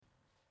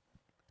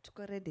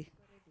Ready?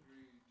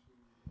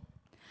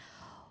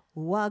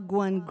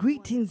 Wagwan,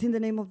 greetings in the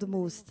name of the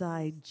Most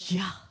High,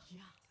 Jah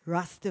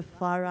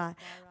Rastafari.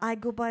 I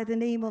go by the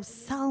name of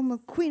Salma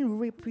Queen,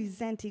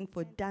 representing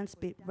for Dance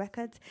Beat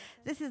Records.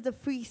 This is the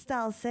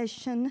freestyle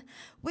session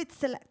with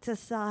Selekta,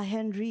 Sir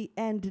Henry,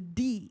 and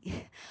D.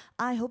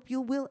 I hope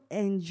you will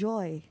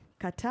enjoy.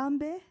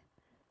 Katambe,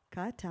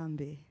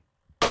 Katambe.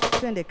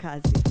 Twende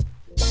kazi.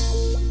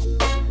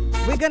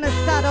 We're gonna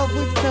start off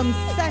with some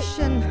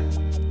session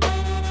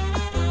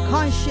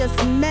conscious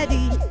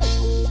medi.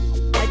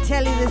 I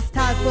tell you this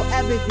time for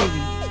everything.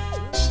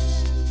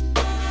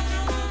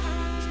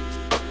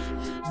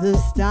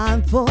 This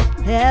time for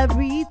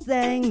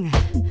everything.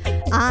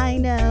 I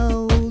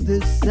know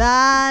this,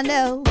 I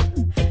know.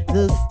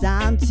 This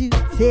time to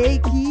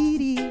take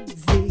it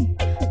easy,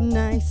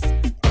 nice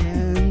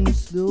and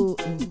slow.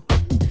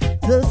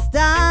 This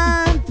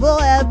time for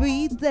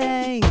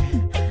everything.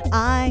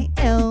 I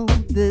know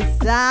this,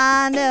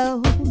 I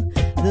know.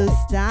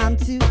 This time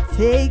to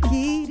take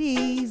it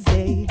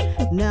easy,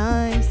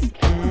 nice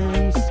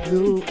and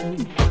slow.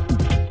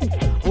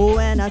 Oh,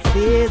 when I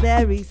say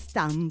there is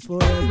time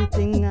for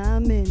everything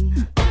I'm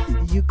in,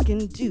 you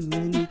can do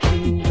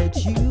anything that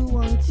you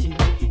want to.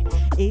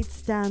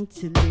 It's time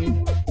to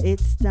live,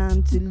 it's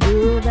time to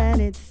love,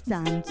 and it's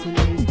time to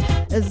live.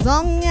 As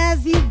long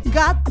as you've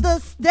got the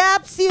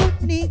steps you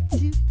need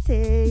to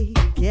take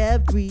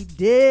every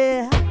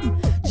day,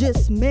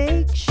 just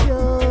make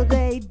sure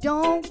they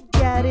don't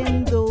get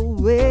in the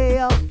way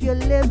of your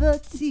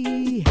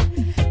liberty.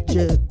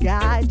 Just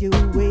guide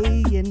your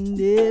way in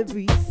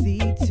every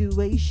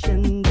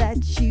situation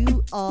that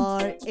you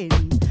are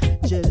in.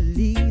 Just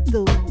lead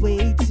the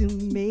way to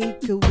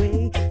make a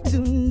way to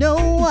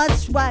know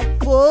what's right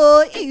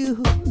for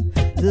you.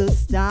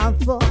 This time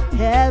for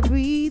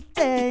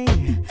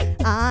everything.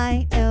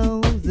 I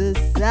know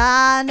this,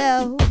 I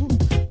know.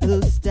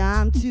 This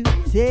time to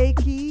take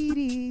it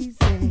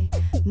easy,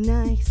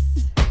 nice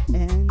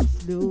and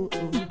slow.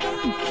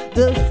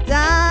 This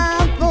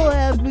time for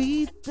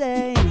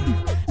everything.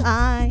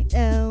 I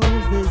know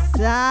this,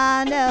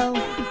 I know.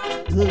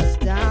 This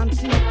time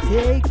to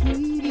take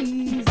it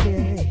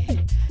easy.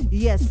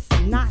 Yes,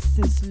 nice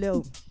and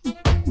slow.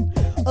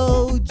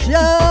 Oh,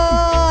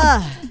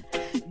 Jah,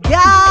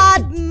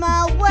 guide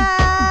my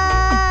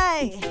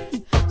way,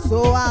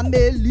 so I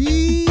may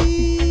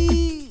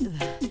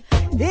live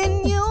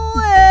in your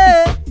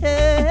way.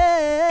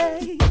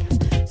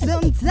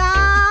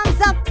 Sometimes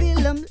I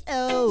feel I'm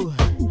low,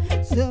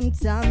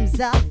 sometimes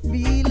I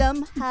feel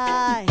I'm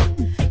high.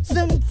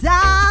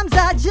 Sometimes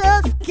I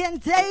just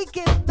can't take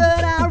it,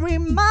 but I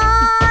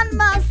remind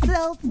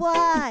myself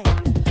why.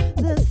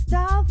 This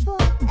time for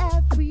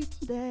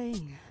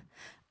everything.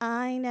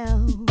 I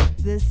know,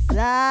 this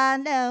I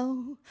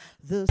know.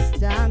 This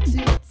time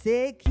to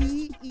take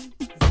it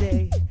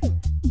easy,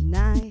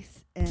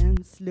 nice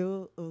and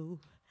slow.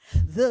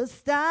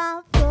 This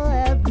time for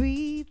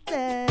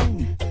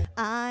everything.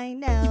 I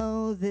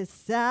know,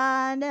 this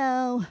I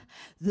know.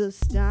 This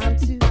time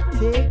to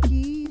take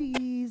it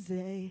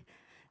easy,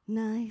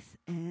 nice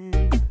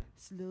and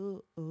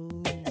slow.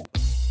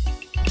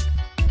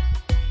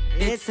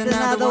 It's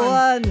another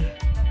one.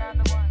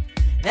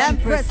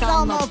 Empress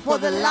Salma for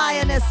the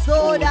lioness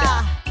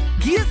soda.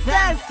 Give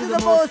thanks to the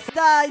Most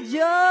High.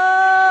 Yo.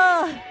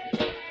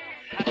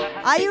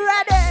 Are you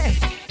ready?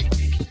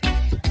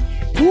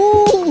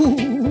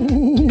 Ooh.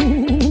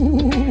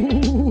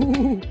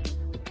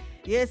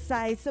 Yes,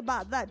 sir. It's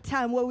about that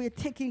time where we're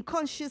taking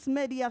conscious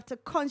medi after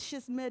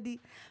conscious medi.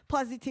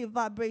 Positive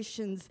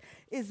vibrations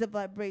is a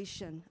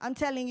vibration. I'm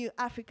telling you,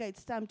 Africa,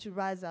 it's time to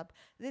rise up.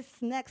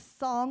 This next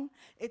song,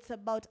 it's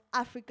about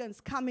Africans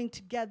coming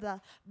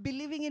together,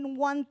 believing in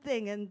one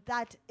thing, and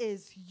that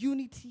is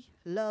unity,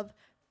 love,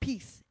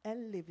 peace,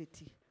 and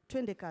liberty.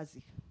 Twende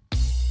kazi.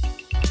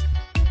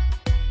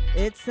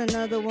 It's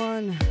another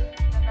one.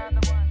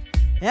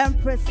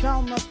 Empress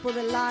Salma for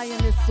the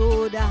lioness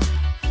soda.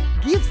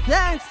 Give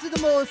thanks to the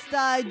Most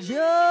High,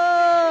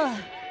 Jah.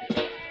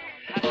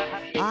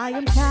 I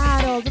am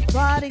tired of the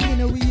fighting in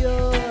a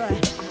year.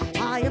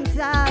 I am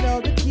tired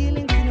of the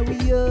killings in a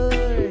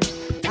year.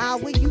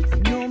 Our youth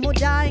no more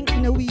dying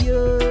in a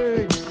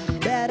year.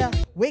 Better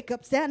wake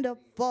up, stand up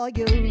for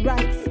your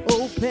rights.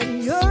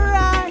 Open your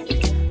eyes,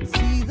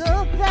 see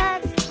the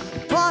facts.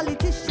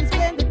 Politicians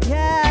spend the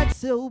cat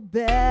so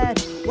bad.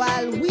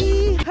 While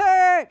we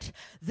hurt,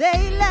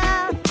 they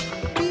laugh.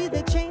 Be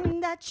the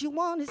change that you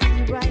want to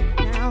see right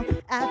now.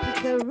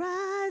 Africa,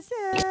 rise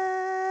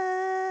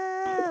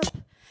up.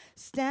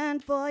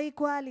 Stand for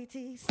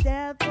equality,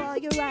 stand for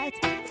your rights.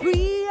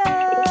 Free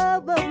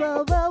up,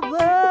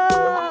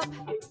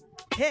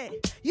 Hey,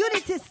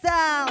 unity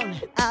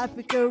sound.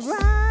 Africa,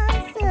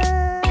 rise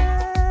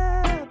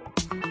up.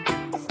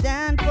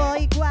 Stand for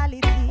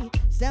equality,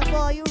 stand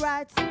for your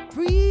rights.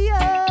 Free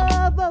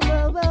up,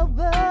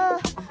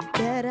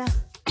 better,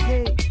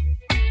 hey.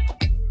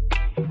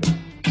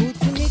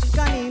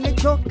 Kutumika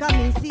nimechoka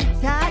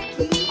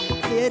misitaki.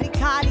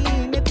 Serikali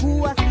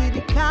imekuwa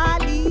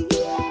serikali.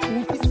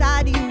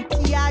 Ufisadi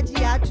utiaji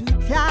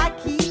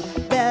hatutaki.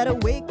 Better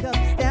wake up,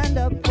 stand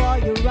up for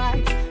your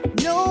rights.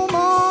 No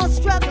more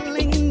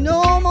struggling,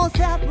 no more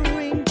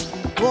suffering.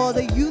 For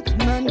the youth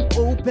man,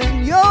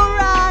 open your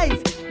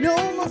eyes. No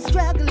more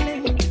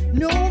struggling,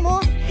 no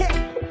more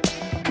hate.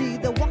 Be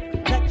the walk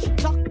that you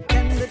talk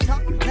and the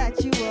talk that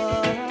you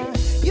are.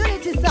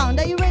 Unity sound,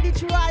 are you ready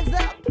to rise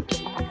up?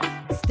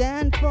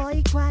 Stand for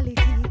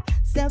equality,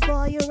 stand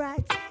for your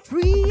rights.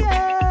 Free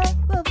up,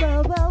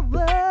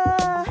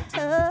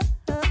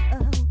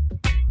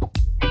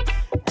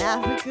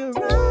 Africa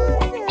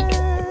rise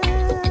up.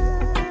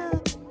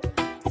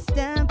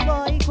 Stand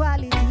for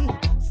equality,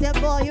 stand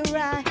for your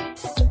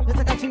rights.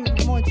 Nataka tu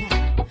moja.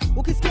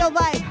 Ukisikia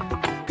vibe,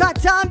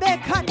 katambe,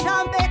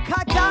 katambe,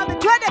 katambe,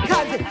 twende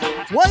kazi.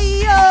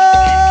 Woyo,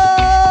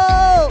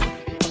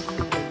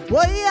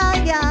 woya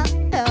ya,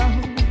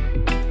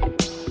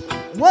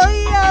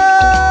 woyo,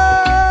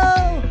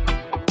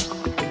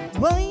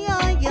 woya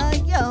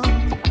ya.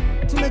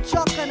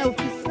 Tumechoka na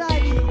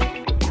ufisadi,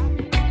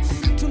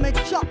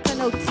 tumechoka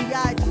na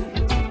utiaji,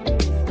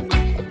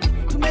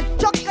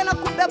 tumechoka na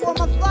kubebwa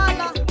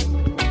mafala.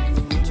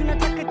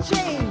 Tunataka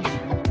change.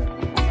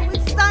 So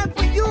it's time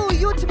for you,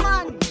 youth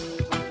man.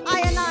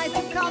 I and I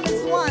to come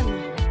as one.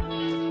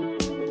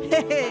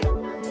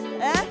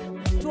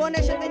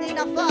 Tuoneshe venye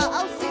inafaa,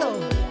 au sio?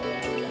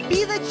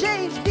 Be the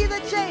change, be the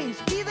change,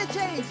 be the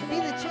change, be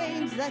the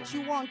change that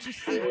you want to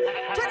see.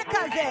 Twende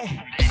kazi.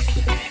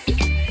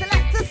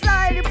 Selekta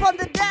style upon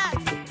the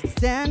dance.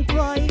 Stand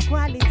for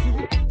equality,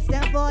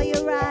 stand for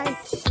your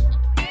rights.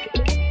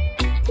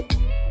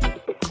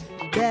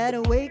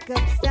 Better wake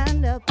up,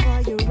 stand up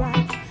for your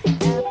rights.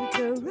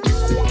 Africa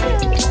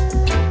rise.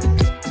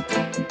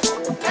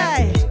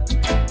 Hey.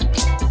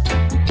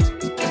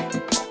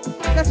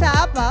 Sasa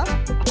hapa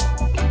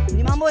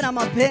ni mambo na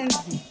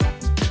mapenzi.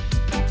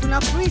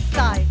 Tuna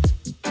freestyle.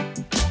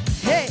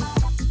 Hey.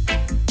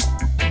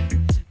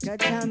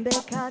 Katambe,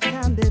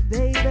 katambe,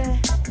 baby.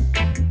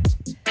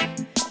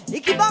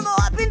 Ikibamba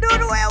wapi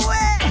nduru wewe?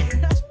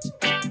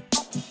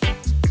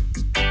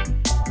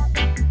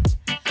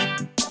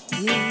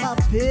 Ni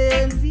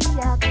mapenzi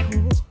yako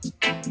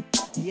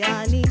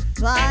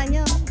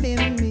yanifanya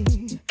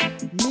mimi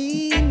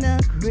nina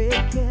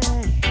kreke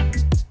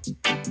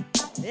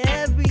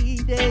every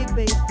day,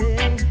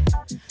 baby.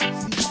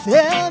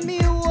 Sisemi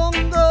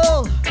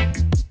uongo,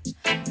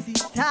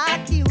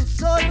 sitaki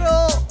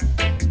usoro.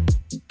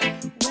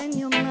 When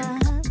you're my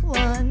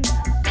one,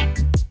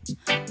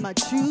 my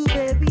true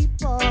baby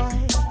boy,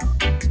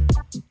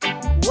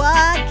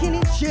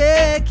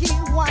 wakinicheki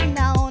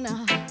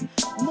wanaona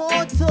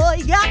moto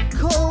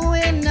yako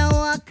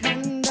inawaka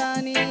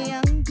ndani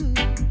yangu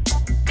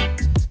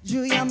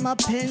juu ya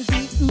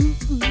mapenzi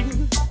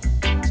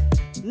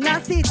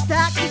na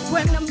sitaki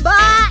kwenda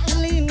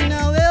mbali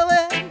na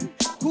wewe,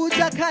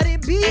 kuja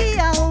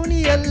karibia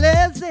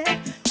unieleze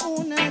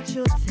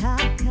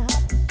unachotaka,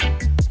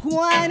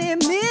 kwani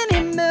mimi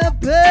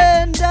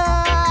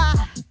nimependa.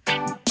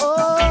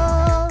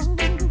 Oh,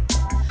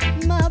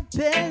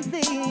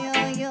 mapenzi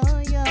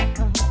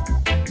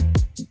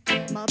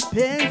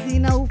mapenzi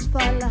na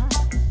ufala,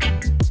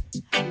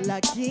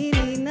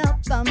 lakini na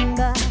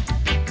pamba.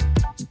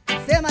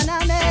 Sema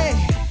nane.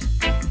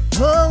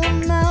 Oh,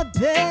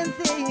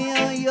 mapenzi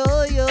yo.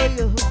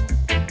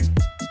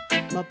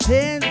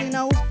 Mapenzi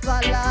na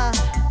ufala,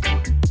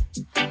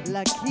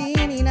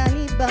 lakini na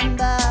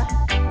nibamba.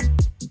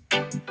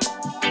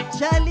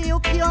 Chali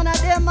ukiona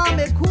dema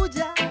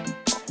amekuja,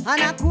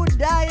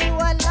 anakudai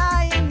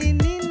walai ni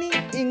nini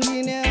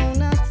ingine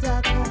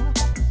unataka.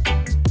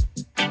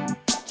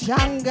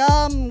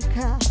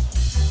 Changamka,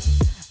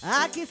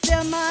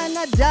 akisema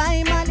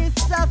anadai mali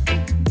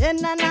safi,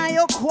 ena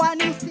nayo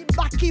kwani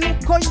usibaki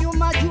uko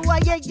nyuma, jua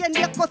yeye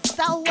ndiko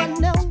sawa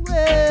na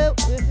wewe.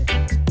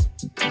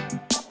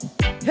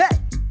 Hey!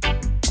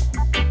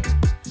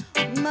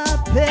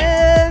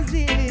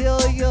 Mapenzi yo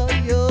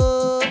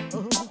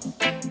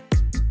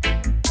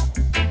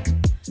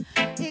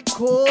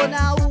iko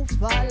na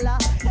ufala,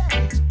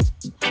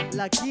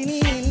 lakini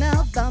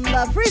ina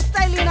bamba.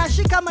 Freestyle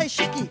inashika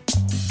maishiki.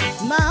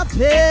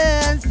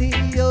 Mapenzi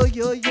yo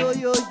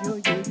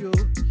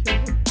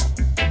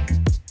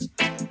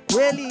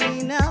kweli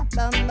ina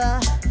bamba.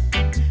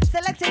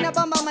 Selekta ina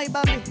bamba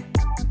maibambi.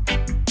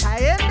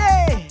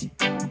 Kaende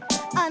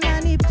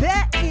ananipe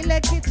ile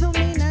kitu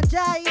mina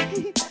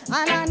dai,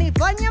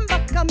 ananifanya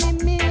mpaka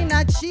mimi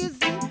na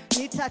chizi.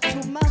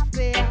 Nitatuma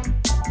fea,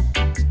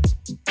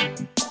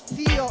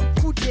 sio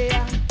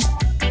kudea.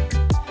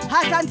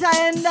 Hata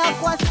nitaenda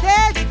kwa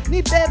stage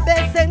ni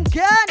bebe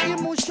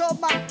senkeni musho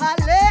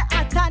mahale,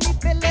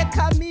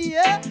 atanipeleka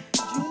mie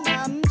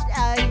juna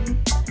mdai.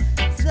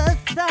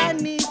 Sasa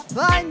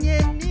nifanye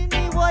nini?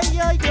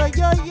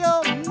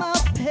 Woyo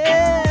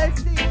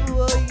mapenzi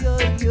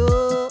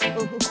woyo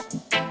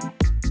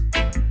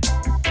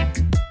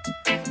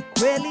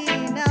kweli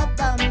na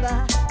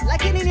bamba,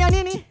 lakini ni ya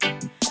nini?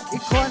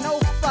 Iko na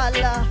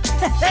ufala.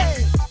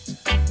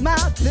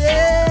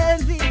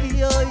 Mapenzi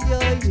yo.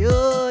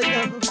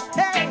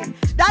 Hey,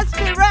 that's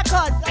the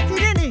record. Ati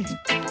nini?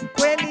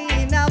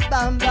 Kweli na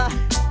bamba.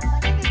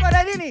 Lakini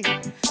kwa nini?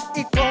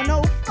 iko na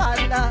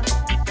ufala.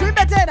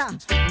 Tuimbe tena.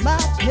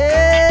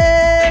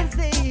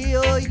 Mapenzi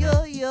yo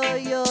yo yo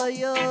yo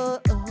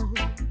yo.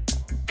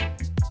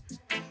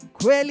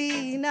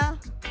 Kweli ina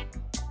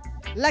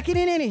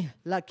lakini nini?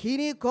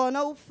 Lakini iko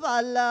na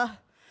ufala.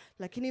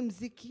 Lakini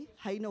mziki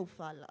haina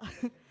ufala.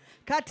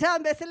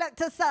 Katambe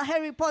Selekta Sa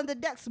Harry upon the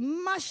decks,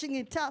 mashing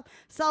it up.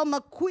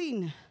 Salma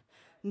Queen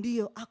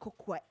ndio ako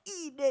kwa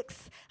Edex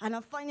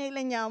anafanya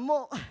ile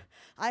nyamo.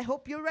 I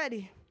hope you're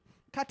ready.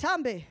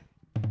 Katambe.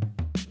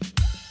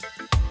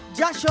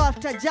 Jasho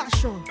after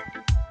jasho.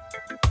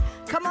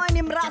 Kama wewe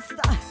ni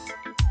mrasta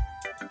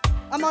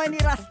ama wewe ni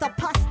rasta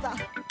pasta,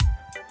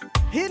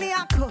 hii ni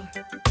yako.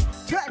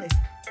 Twende.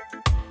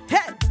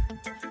 Hey.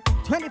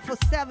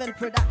 24/7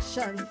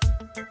 production.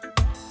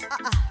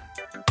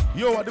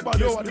 Yo, what the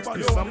body?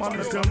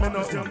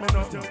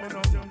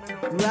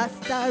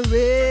 Rasta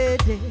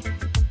ready,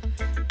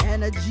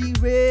 energy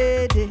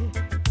ready,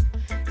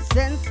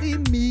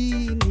 sensing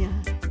meania,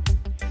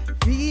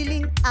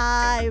 feeling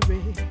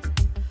irate,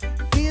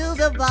 feel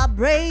the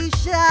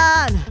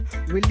vibration,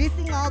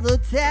 releasing all the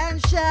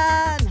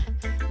tension,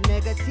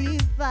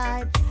 negative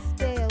vibes,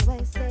 stay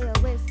away, stay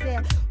away, stay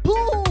away.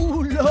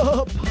 Pull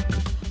up,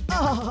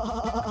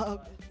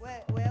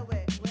 where?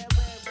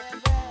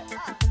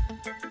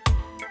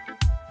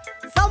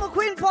 Salma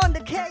Queen on the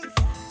case.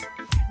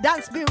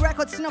 Dance Beat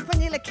Records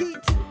tunafanya ile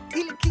kitu.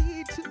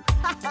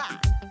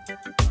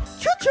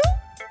 Choo-choo.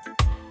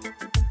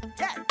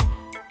 Hey.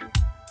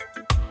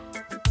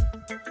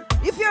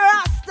 If you're a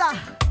Rasta,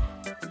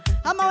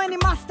 ama we ni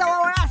master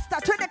wa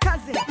Rasta, twende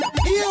kazi.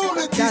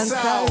 Dance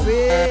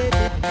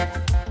ready,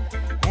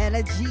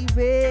 energy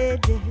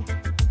ready,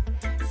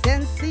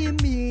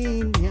 sensing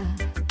meania,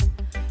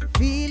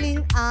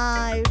 feeling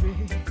irate,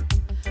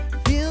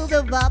 feel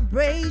the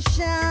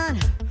vibration,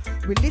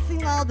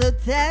 releasing all the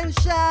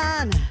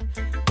tension,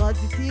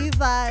 positive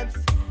vibes,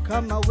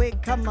 come away,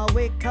 come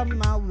away,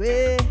 come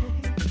away.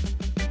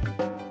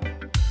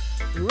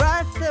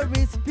 Rasta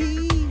is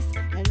peace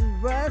and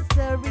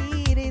Rasta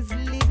is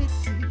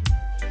liberty.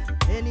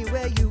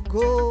 Anywhere you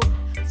go,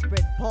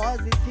 spread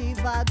positive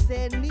vibes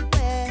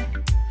anywhere.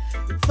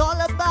 It's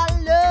all about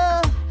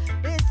love,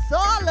 it's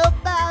all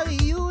about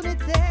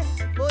unity.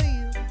 For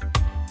you,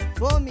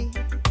 for me,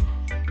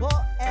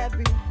 for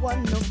every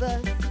one of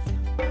us.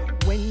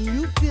 When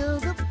you feel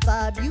the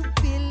vibe, you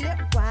feel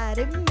it right,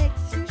 it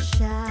makes you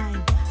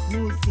shine.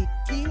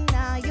 Muziki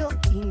nayo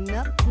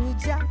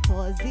inakuja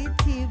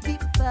positive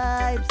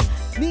vibes.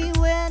 Me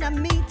when I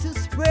mean to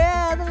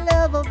spread the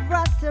love of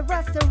Rasta,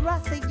 Rasta,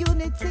 Rasta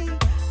unity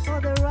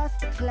for the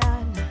Rasta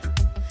clan.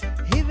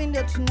 Hivi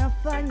ndio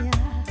tunafanya.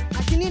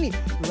 Ati nini?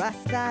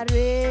 Rasta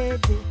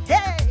ready,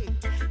 hey,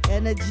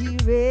 energy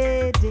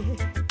ready,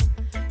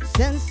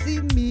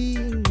 sensi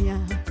minya,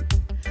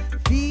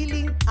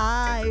 feeling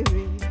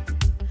irate.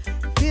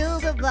 Feel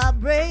the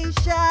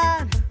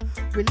vibration,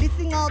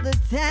 releasing all the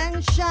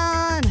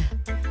tension.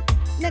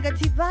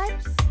 Negative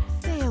vibes,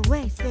 stay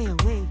away, stay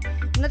away.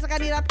 Unataka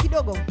ni rap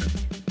kidogo?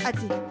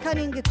 Ati,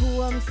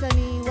 kaningekuwa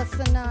msanii wa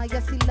sanaa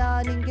ya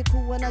silaha,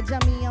 ningekuwa na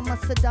jamii ya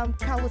Saddam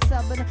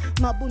Kawasaba na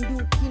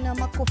mabunduki na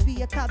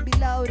makofia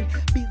kabilauri,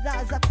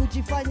 bidhaa za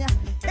kujifanya.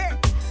 Hey!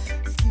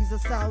 Sikiza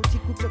sauti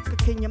kutoka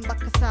Kenya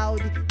mpaka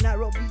Saudi,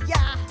 Nairobi,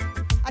 yeah!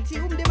 Ati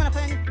mdema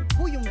anafanya nini?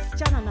 Huyu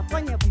msichana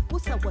anafanya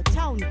vipusa wa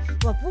town,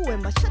 wavue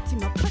mashati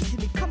mapati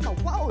ni kama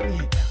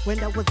waoni.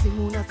 Wenda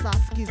wazimu na saa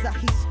sikiza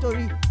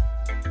history.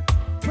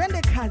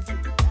 Twende kazi,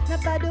 na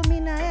bado mimi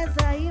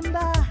naeza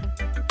imba.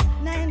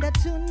 Naenda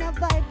tu na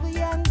vibe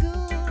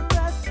yangu.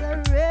 Rasta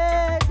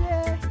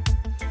ready,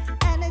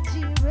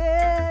 energy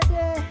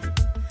ready,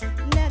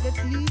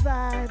 negative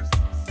vibes,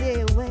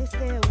 stay away,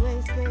 stay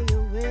away, stay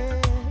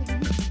away.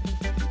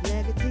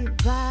 Negative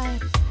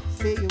vibes,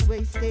 stay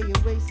away, stay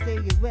away, stay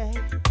away.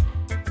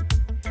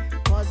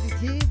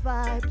 Positive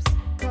vibes,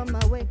 come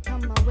away,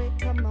 come away,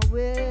 come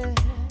away.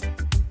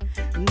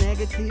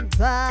 Negative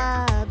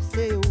vibes,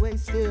 stay away,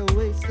 stay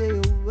away, stay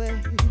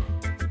away.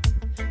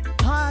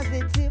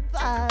 Positive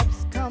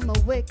vibes, come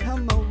away,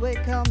 come away,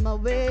 come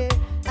away.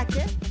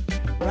 Okay?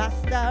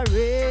 Rasta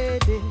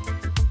ready,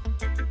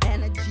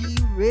 energy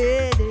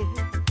ready,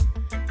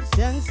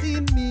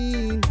 sensi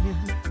meania,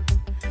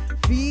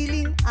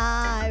 feeling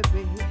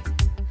irate.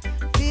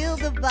 Feel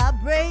the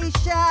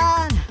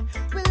vibration,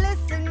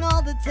 releasing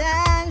all the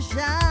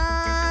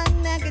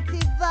tension.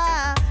 Negative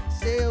vibes,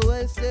 stay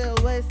away, stay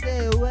away,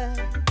 stay away.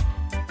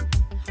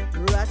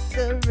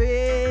 Rasta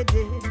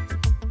ready,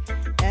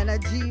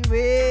 energy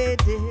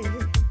ready,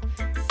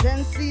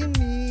 sensi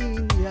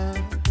meania,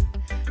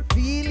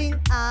 feeling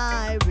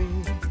irate.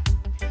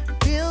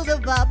 Feel the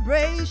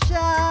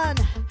vibration,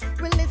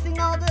 releasing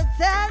all the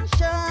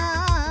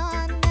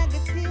tension.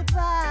 Negative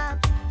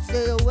vibes,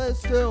 stay away,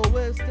 stay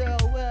away, stay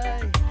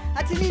away.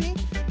 Ati nini?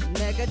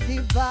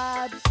 Negative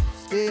vibes,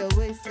 stay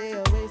away, stay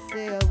away,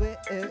 stay away.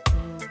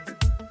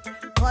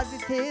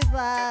 Positive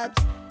vibes,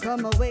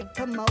 come away,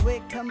 come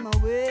away, come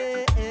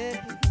away.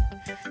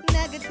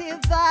 Negative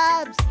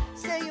vibes,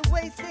 stay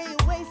away, stay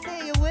away,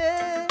 stay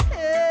away.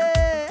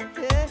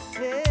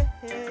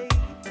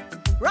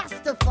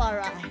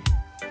 Alright.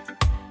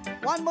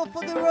 One more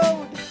for the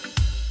road.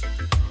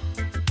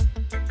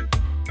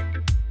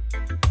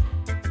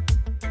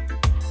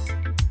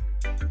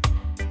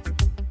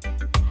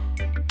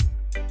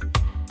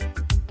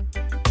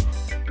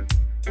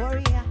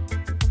 Warrior,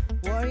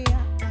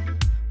 warrior,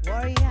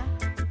 warrior.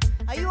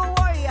 Are you a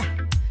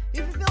warrior? If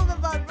you feel the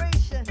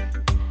vibration,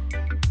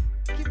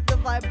 keep the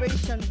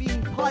vibration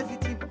being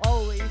positive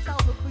always. Tell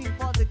the queen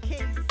for the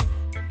case.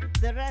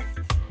 The rest,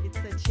 it's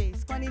a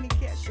chase. Kwa nini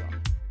kesho?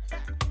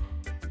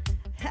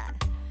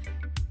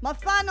 My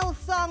final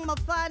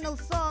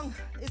song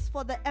is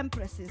for the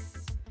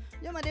empresses.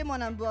 Yo mademo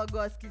naambiwa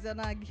go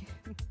asikizanagi.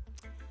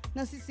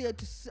 Na sisi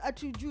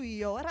hatujui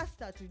hiyo,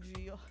 rasta hatujui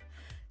hiyo.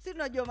 Sisi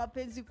tunajua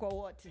mapenzi kwa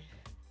wote.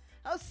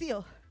 Au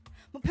sio?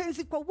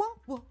 Mapenzi kwa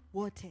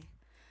wote.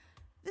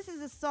 This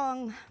is a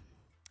song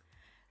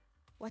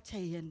wacha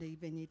iende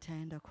venye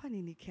itaenda. Kwa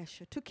nini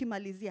kesho?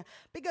 Tukimalizia.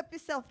 Big up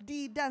yourself,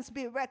 D, Dance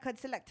Beat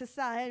Records,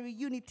 Selekta, Henry,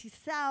 Unity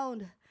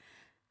Sound.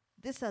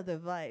 These are the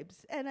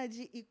vibes.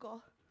 Energy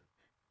iko.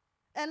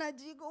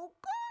 Energy go.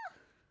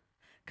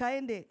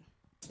 Kaende.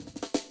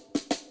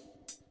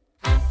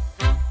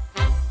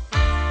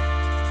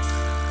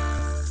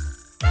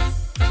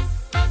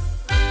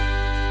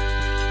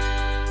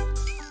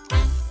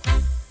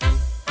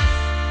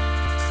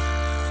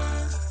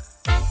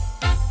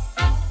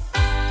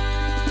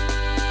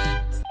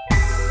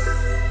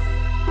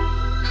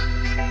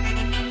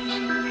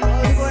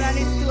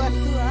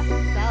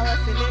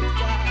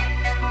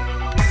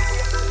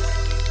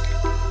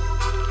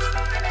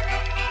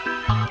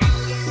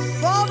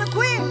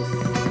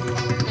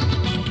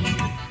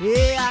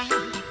 Yeah,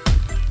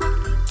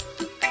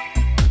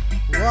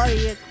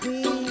 warrior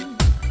queen.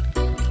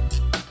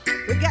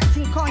 We're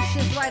getting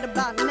conscious right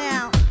about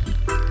now.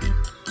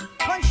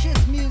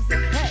 Conscious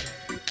music, hey.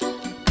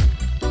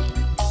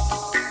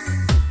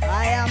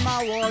 I am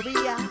a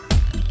warrior.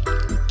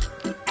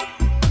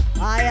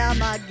 I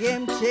am a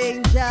game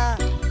changer.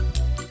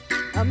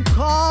 I'm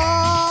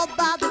called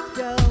by the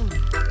throne.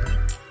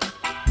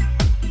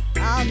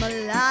 I'm a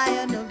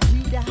lion of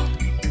Judah.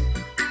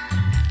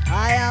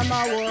 I am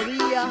a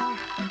warrior.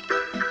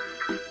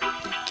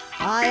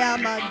 I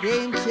am a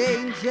game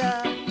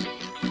changer.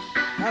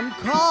 I'm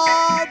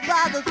called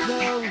by the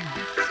throne.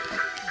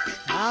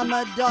 I'm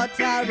a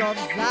daughter of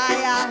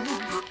Zion.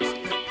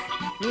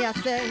 Me I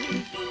say,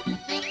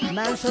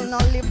 man shall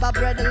not live by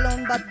bread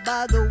alone, but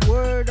by the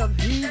word of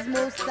his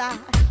most high.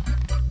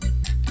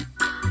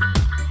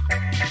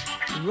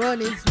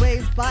 Run his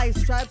ways, by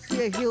his stripes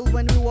we are healed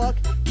when we walk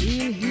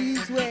in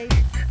his ways.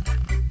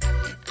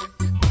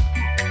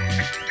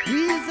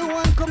 He's the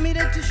one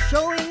committed to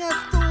showing us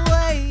the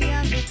way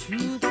and the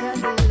truth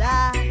and the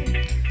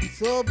light.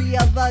 So be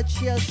a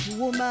virtuous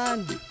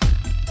woman,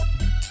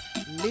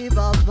 live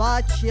a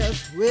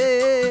virtuous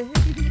way.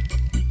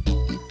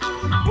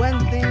 When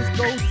things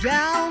go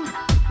down,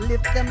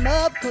 lift them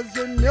up, cause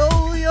you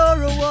know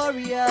you're a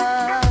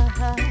warrior.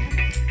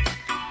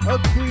 A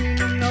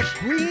queen of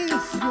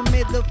queens, you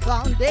made the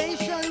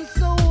foundation,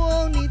 so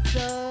own it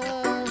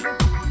up.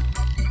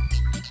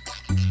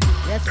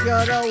 Yes,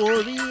 you're a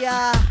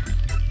warrior.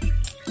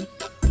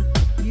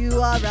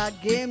 You are a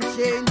game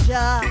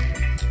changer.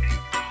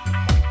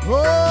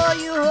 Oh,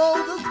 you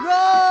hold the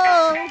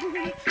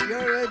throne.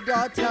 You're a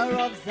daughter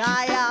of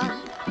Zion.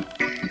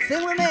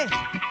 Sing with me.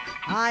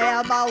 I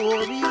am a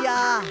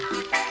warrior.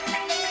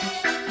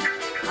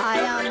 I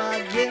am a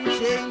game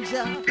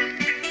changer.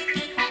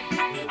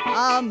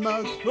 I'm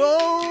a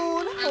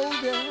throne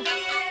holder,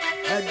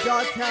 a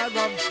daughter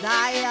of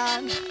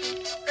Zion.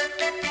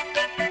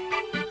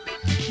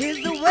 He's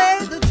the way,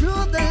 the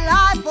truth, the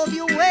life of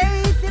your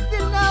ways. If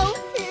you know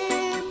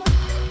him,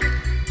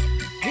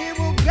 he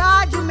will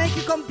guide you, make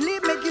you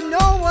complete, make you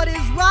know what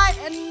is right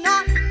and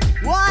not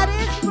what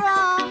is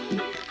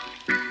wrong.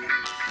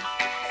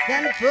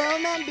 Stand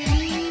firm and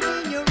believe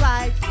in your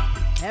rights.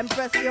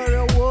 Empress, you're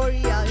a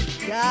warrior,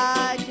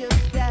 guide your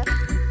steps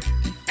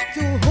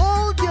to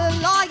hold your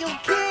loyal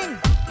king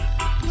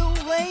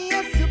the way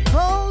you're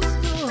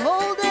supposed to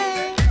hold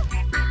him.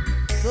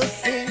 So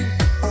sing,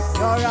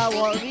 you're a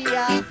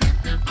warrior,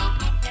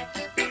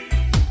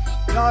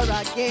 you're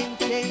a game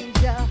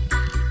changer.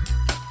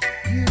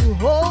 You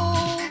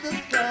hold the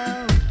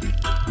throne.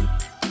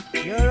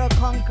 You're a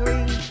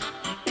conquering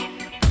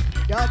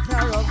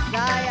daughter of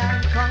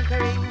Zion,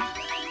 conquering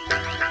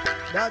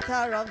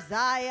daughter of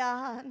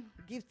Zion.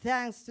 Give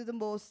thanks to the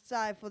Most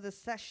High for the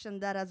session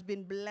that has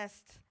been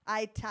blessed.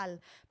 Ital.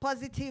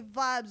 Positive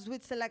vibes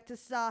with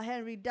Selekta,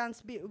 Henry,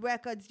 Dance Beat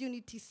Records,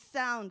 Unity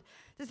Sound.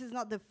 This is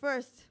not the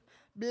first.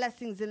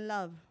 Blessings in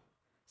love.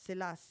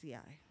 Selassie.